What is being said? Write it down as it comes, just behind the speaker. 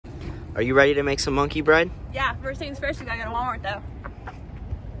Are you ready to make some monkey bread? Yeah, first things first, we gotta go to Walmart though.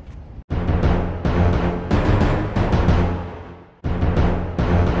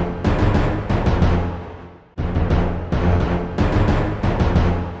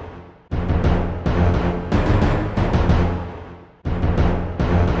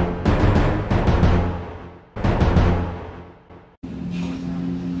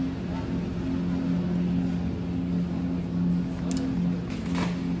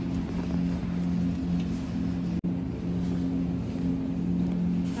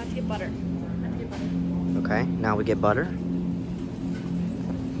 Butter. Okay, now we get butter.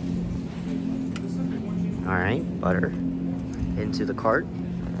 All right, butter into the cart.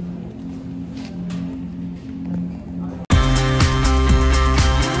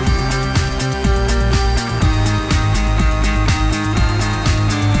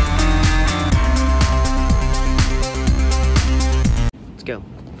 Let's go.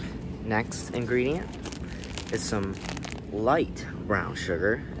 Next ingredient is some light brown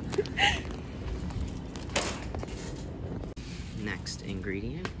sugar. Next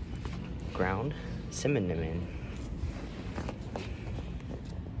ingredient, ground cinnamon.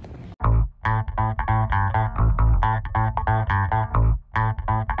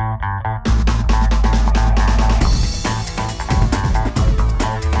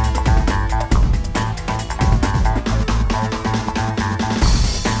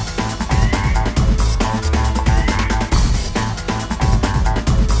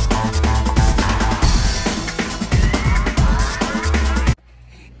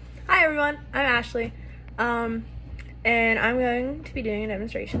 I'm Ashley, and I'm going to be doing a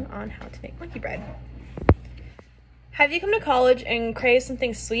demonstration on how to make monkey bread. Have you come to college and craved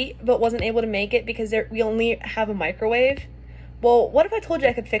something sweet but wasn't able to make it because we only have a microwave? Well, what if I told you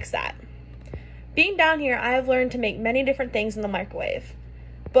I could fix that? Being down here, I have learned to make many different things in the microwave,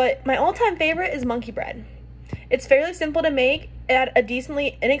 but my all-time favorite is monkey bread. It's fairly simple to make at a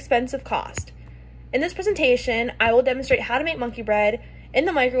decently inexpensive cost. In this presentation, I will demonstrate how to make monkey bread in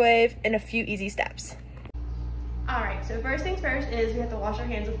the microwave in a few easy steps. Alright, so first things first is we have to wash our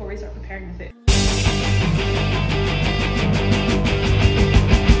hands before we start preparing the food.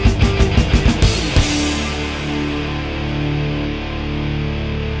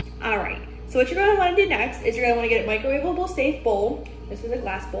 Alright, so what you're going to want to do next is you're going to want to get a microwavable safe bowl. This is a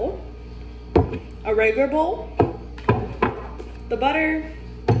glass bowl. A regular bowl. The butter.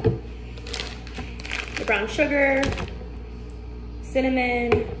 The brown sugar.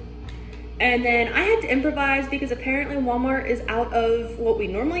 Cinnamon, and then I had to improvise because apparently Walmart is out of what we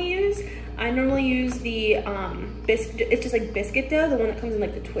normally use. I normally use the it's just like biscuit dough, the one that comes in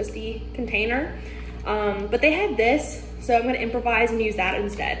like the twisty container. But they had this, so I'm gonna improvise and use that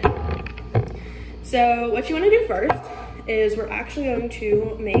instead. So what you wanna do first is we're actually going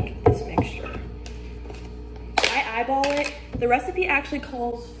to make this mixture. I eyeball it. The recipe actually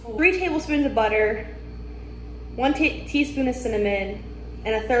calls for 3 tablespoons of butter, 1 teaspoon of cinnamon,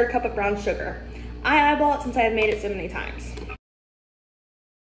 and a 1/3 cup of brown sugar. I eyeball it since I have made it so many times.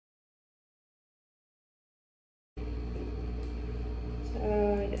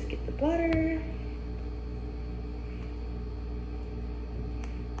 So I just get the butter.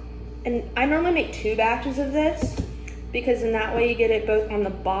 And I normally make 2 batches of this because in that way you get it both on the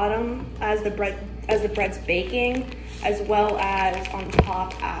bottom as the bread's baking, as well as on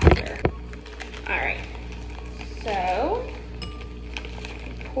top after. All right. So,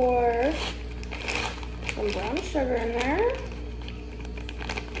 pour some brown sugar in there.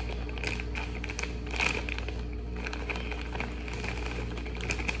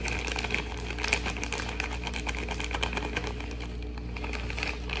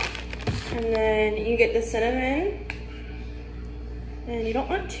 And then you get the cinnamon. And you don't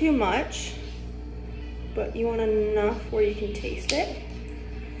want too much, but you want enough where you can taste it.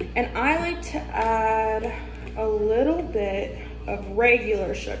 And I like to add a little bit of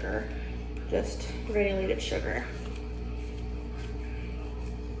regular sugar, just granulated sugar.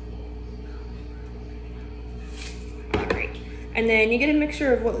 All right, and then you get a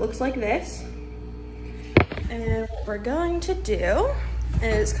mixture of what looks like this. And what we're going to do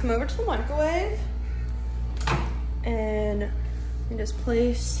is come over to the microwave and you just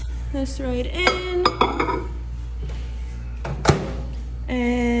place this right in.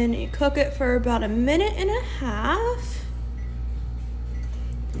 And you cook it for about 1.5 minutes.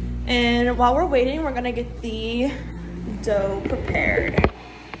 And while we're waiting, we're gonna get the dough prepared.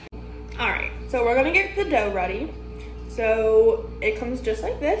 All right, so we're gonna get the dough ready. So it comes just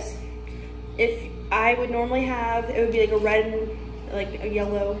like this. If I would normally have, it would be like a red and like a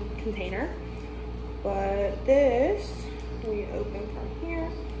yellow container. But this, we open from here.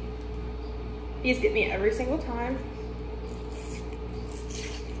 These get me every single time.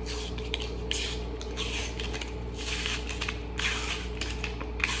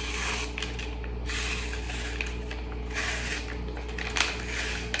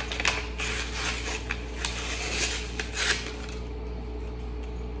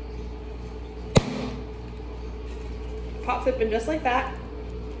 Pops open just like that.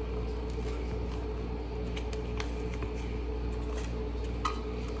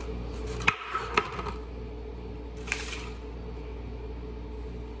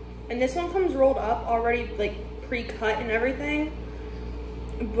 And this one comes rolled up already, like pre-cut and everything,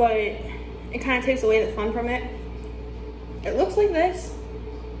 but it kind of takes away the fun from it. It looks like this.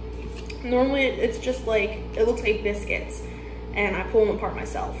 Normally it's just like, it looks like biscuits and I pull them apart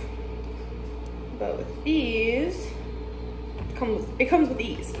myself. But with these, it comes with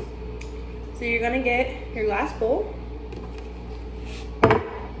these. So you're gonna get your glass bowl,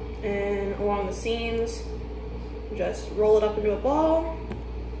 and along the seams, just roll it up into a ball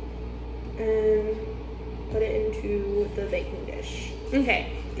and put it into the baking dish.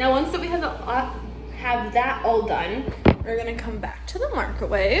 Okay, now once that we have that all done, we're gonna come back to the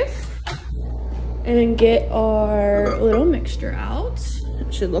microwave and get our little mixture out.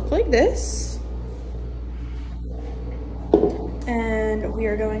 It should look like this. And we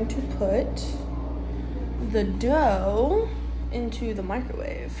are going to put the dough into the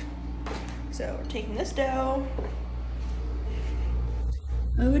microwave. So we're taking this dough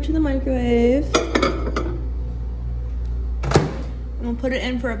over to the microwave. And we'll put it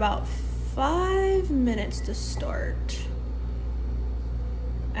in for about 5 minutes to start.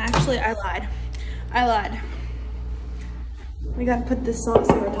 Actually, I lied. We gotta put this sauce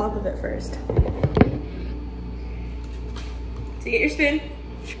over top of it first. So get your spoon,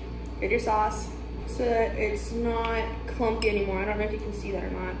 get your sauce, so that it's not clumpy anymore. I don't know if you can see that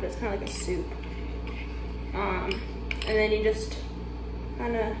or not, but it's kind of like a soup. And then you just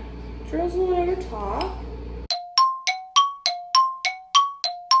kind of drizzle it over top.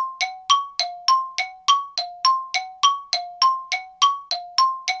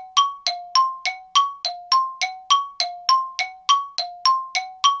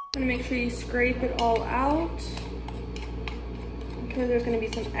 And make sure you scrape it all out, because there's going to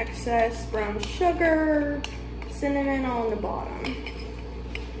be some excess brown sugar, cinnamon all in the bottom.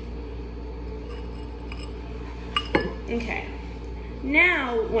 Okay,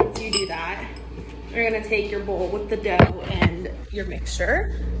 now once you do that, you're going to take your bowl with the dough and your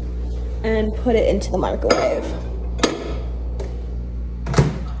mixture and put it into the microwave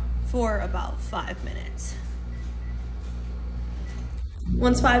for about 5 minutes.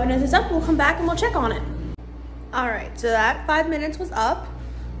 Once 5 minutes is up, we'll come back and we'll check on it. All right, so that 5 minutes was up.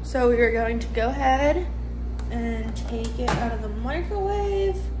 So we're going to go ahead and take it out of the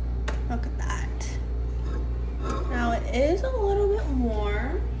microwave. Look at that. Now it is a little bit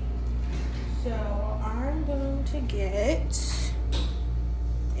warm, so I'm going to get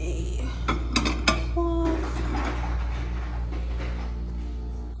a cloth.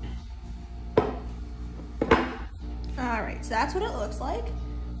 All right, so that's what it looks like.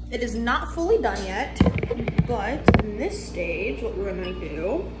 It is not fully done yet, but in this stage, what we're gonna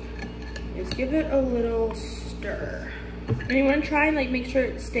do is give it a little stir. And you wanna try and like make sure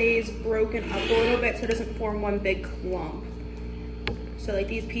it stays broken up a little bit so it doesn't form one big clump. So like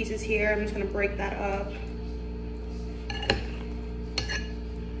these pieces here, I'm just gonna break that up.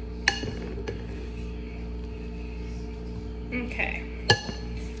 Okay.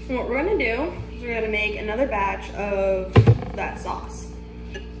 And what we're gonna do is we're gonna make another batch of that sauce.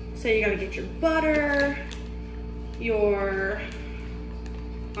 So you're gonna get your butter, your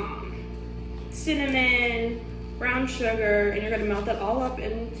cinnamon, brown sugar, and you're gonna melt that all up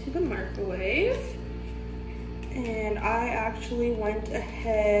into the microwave. And I actually went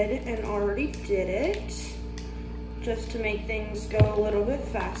ahead and already did it just to make things go a little bit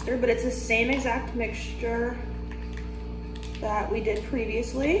faster, but it's the same exact mixture that we did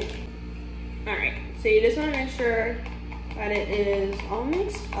previously. All right, so you just wanna make sure that it is all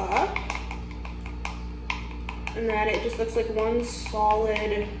mixed up and that it just looks like one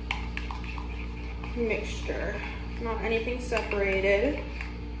solid mixture, not anything separated.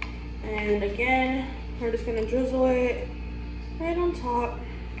 And again, we're just gonna drizzle it right on top.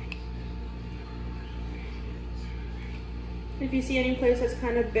 If you see any place that's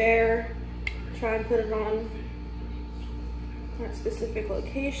kind of bare, try and put it on that specific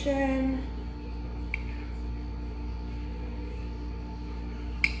location.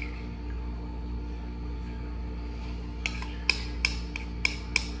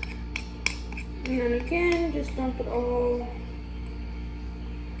 And then again, just dump it all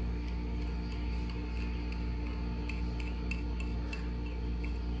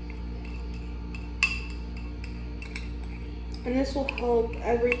And this will help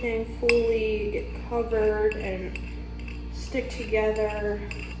everything fully get covered and stick together.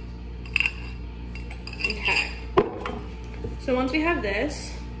 Okay. So once we have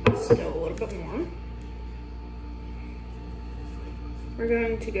this, still a little bit more, we're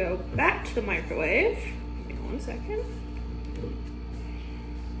going to go back to the microwave. Give me 1 second.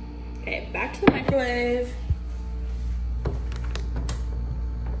 Okay, back to the microwave.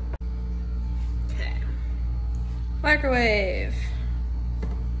 Okay. Microwave.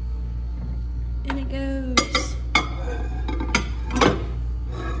 In it goes.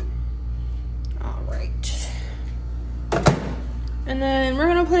 All right. And then we're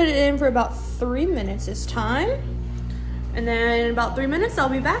gonna put it in for about 3 minutes this time. And then in about 3 minutes, I'll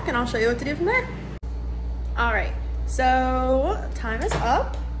be back and I'll show you what to do from there. All right, so time is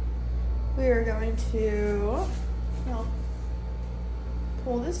up. We are going to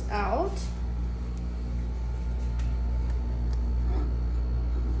pull this out.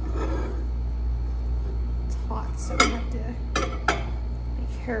 It's hot, so we have to be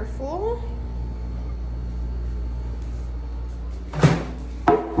careful.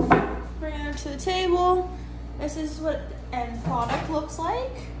 Bring it to the table. This is what the end product looks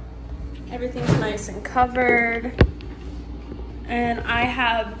like. Everything's nice and covered. And I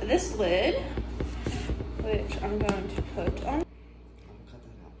have this lid, which I'm going to put on.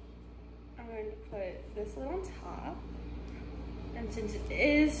 I'm going to put this lid on top. And since it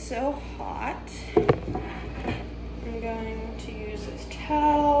is so hot, I'm going to use this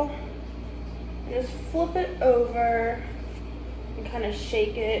towel and just flip it over and kind of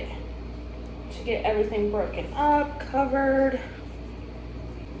shake it to get everything broken up, covered.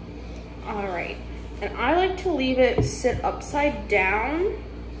 All right, and I like to leave it sit upside down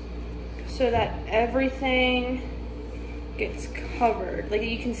so that everything gets covered. Like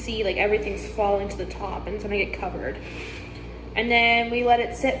you can see, like everything's falling to the top and it's gonna get covered. And then we let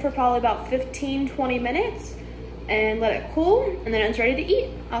it sit for probably about 15-20 minutes and let it cool, and then it's ready to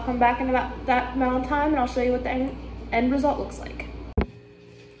eat. I'll come back in about that amount of time and I'll show you what the end result looks like.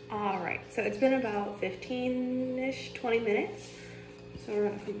 All right, so it's been about 15-ish, 20 minutes. So we're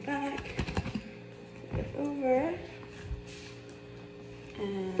gonna come back, flip it over,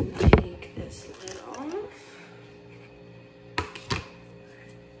 and take this lid off.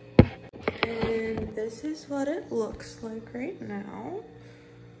 And this is what it looks like right now.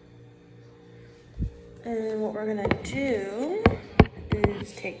 And what we're gonna do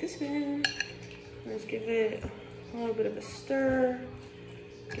is take the spoon, let's give it a little bit of a stir,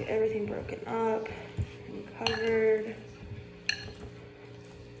 get everything broken up and covered.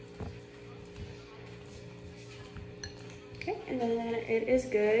 Okay, and then it is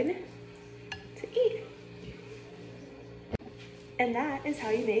good to eat. And that is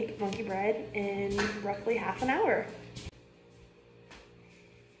how you make monkey bread in roughly half an hour.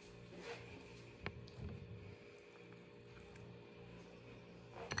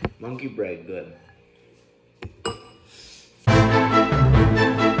 Monkey bread, good.